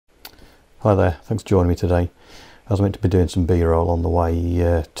Hi there, thanks for joining me today. I was meant to be doing some B-roll on the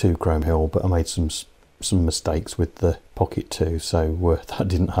way to Crome Hill, but I made some mistakes with the Pocket 2, so that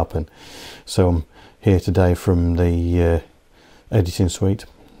didn't happen. So I'm here today from the editing suite,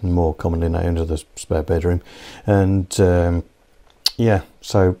 more commonly known as the spare bedroom. And yeah,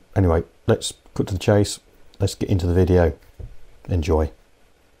 so anyway, let's cut to the chase. Let's get into the video. Enjoy.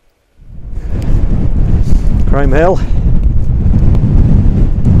 Crome Hill,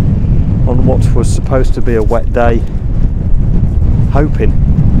 on what was supposed to be a wet day, I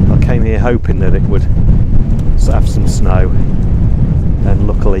came here hoping that it would have some snow, and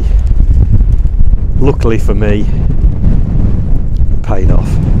luckily for me, it paid off,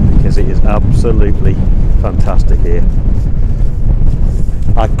 because it is absolutely fantastic here.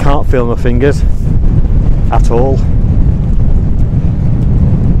 I can't feel my fingers at all,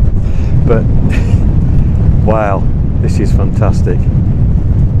 but wow, this is fantastic.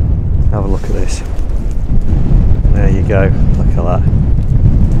 Have a look at this. There you go, look at that.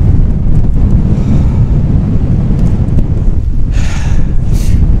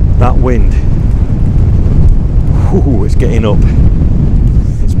 That wind, ooh, it's getting up.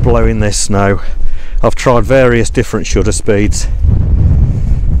 It's blowing this snow. I've tried various different shutter speeds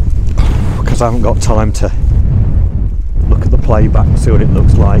because I haven't got time to look at the playback and see what it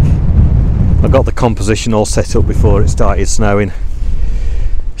looks like. I got the composition all set up before it started snowing,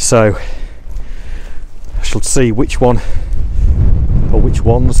 so I shall see which one or which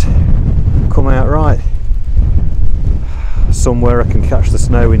ones come out right. Somewhere I can catch the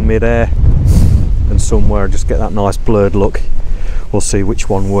snow in mid-air, and somewhere I just get that nice blurred look. We'll see which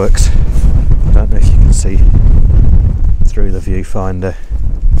one works. I don't know if you can see through the viewfinder.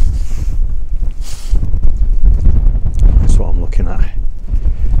 That's what I'm looking at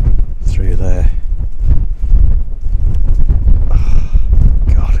through there. Oh,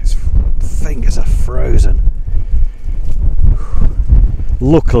 God, his fingers are frozen.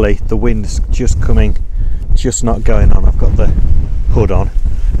 Luckily the wind's just coming, just not going on. I've got the hood on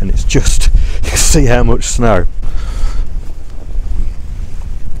and it's just, you can see how much snow.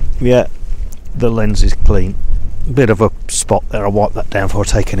 Yeah, the lens is clean. Bit of a spot there, I'll wipe that down before I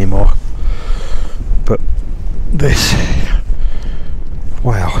take any more. But this,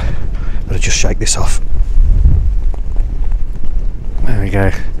 wow, better just shake this off. There we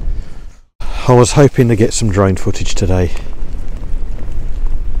go. I was hoping to get some drone footage today,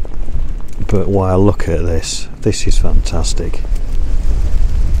 but wow, look at this. This is fantastic.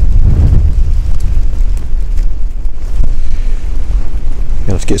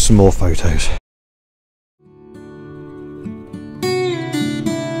 Let's get some more photos.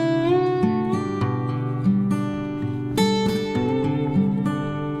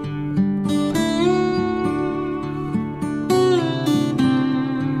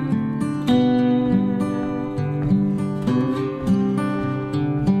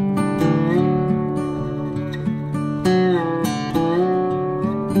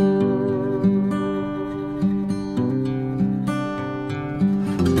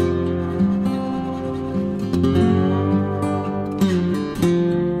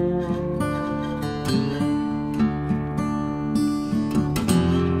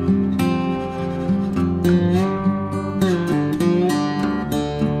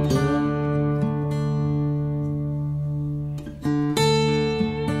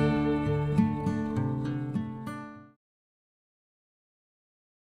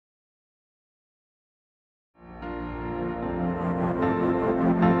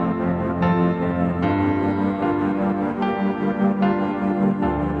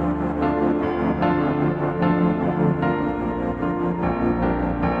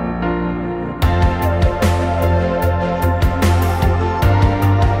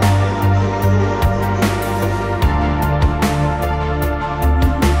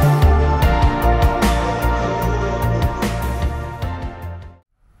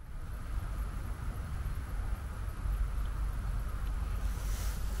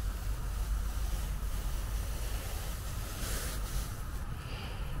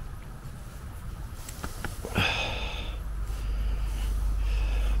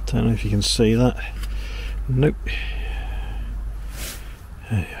 Don't know if you can see that. Nope.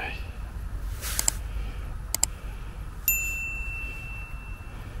 Anyway.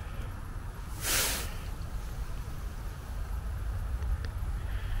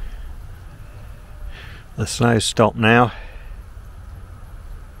 The snow's stopped now.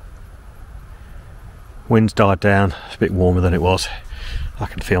 Wind's died down. It's a bit warmer than it was. I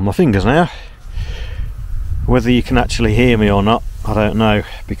can feel my fingers now. Whether you can actually hear me or not, I don't know,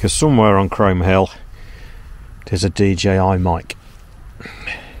 because somewhere on Crome Hill there's a DJI mic.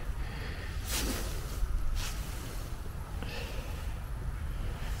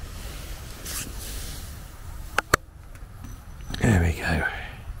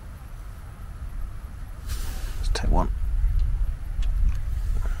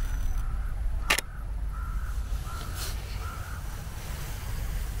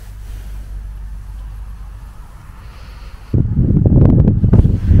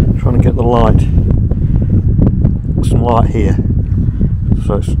 light here,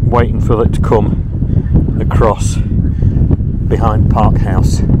 so it's waiting for it to come across behind Park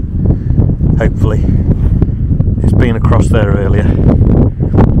House. Hopefully it's been across there earlier,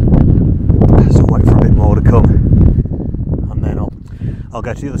 so wait for a bit more to come, and then I'll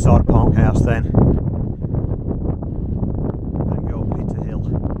go to the other side of Park House then go up Peter Hill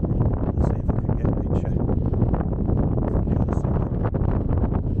and see if I can get a picture from the other side.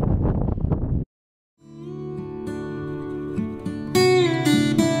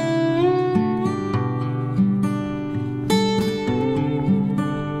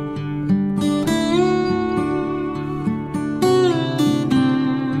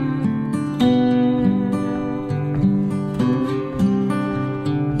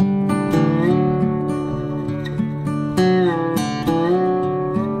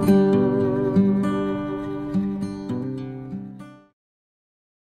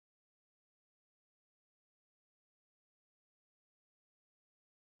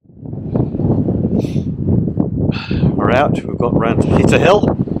 We're out, we've got round to Peter Hill.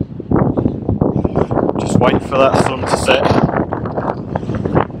 Just waiting for that sun to set.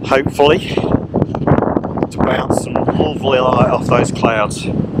 Hopefully to bounce some lovely light off those clouds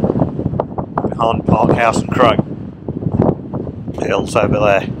behind Park House and Crow. The hill's over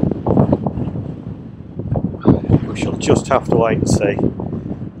there. We shall just have to wait and see.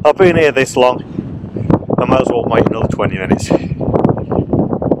 I've been here this long, I might as well wait another 20 minutes.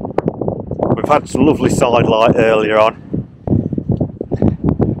 We've had some lovely side light earlier on,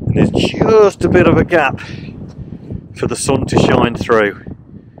 and there's just a bit of a gap for the sun to shine through,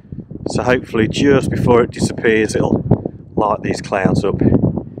 so hopefully just before it disappears it'll light these clouds up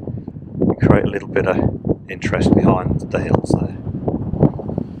and create a little bit of interest behind the hills there.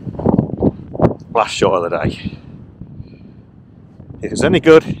 Last shot of the day. If it's any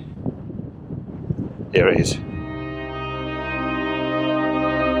good, here it is.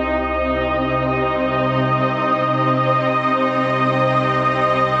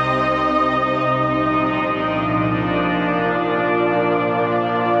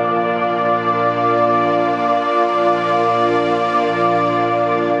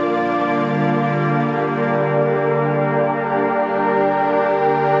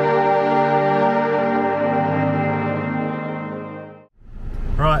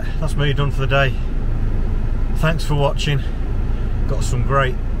 Right, that's me done for the day. Thanks for watching. Got some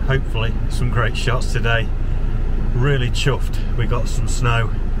great, hopefully, some great shots today. Really chuffed. We got some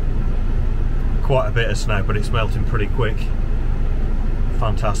snow. Quite a bit of snow, but it's melting pretty quick.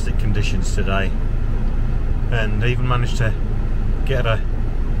 Fantastic conditions today. And even managed to get a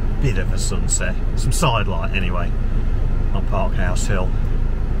bit of a sunset. Some side light anyway, on Park House Hill.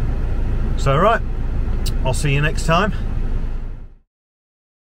 So right, I'll see you next time.